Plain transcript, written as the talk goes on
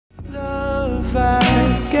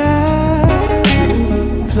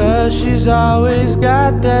she's always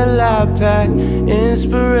got that loud pack,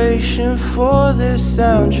 inspiration for this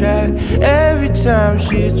soundtrack. Every time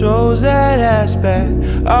she throws that ass back,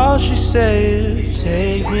 all she says is,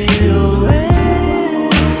 take me away.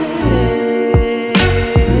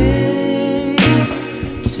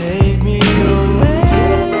 Take me away.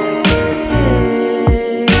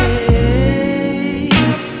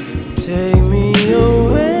 Take me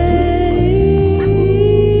away.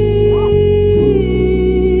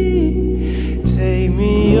 Take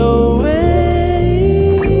me away.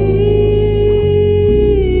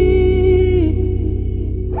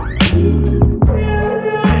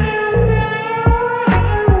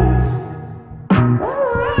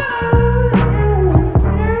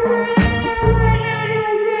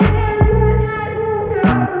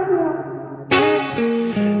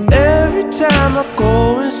 Every time I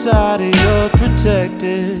go inside of your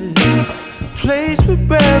protected place with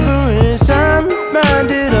reverence, I'm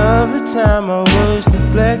reminded of a time I was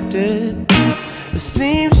neglected. It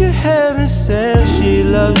seems you're heaven sent, she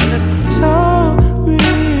loves to talk me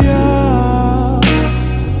off.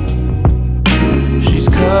 She's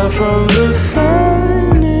cut from the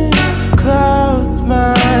finest cloth,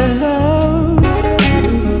 my love.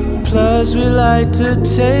 Plus we like to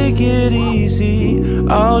take it easy.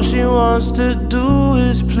 All she wants to do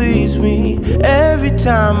is please me. Every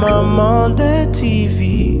time I'm on that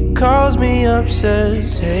TV, calls me up,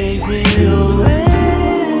 says, take me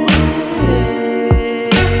away.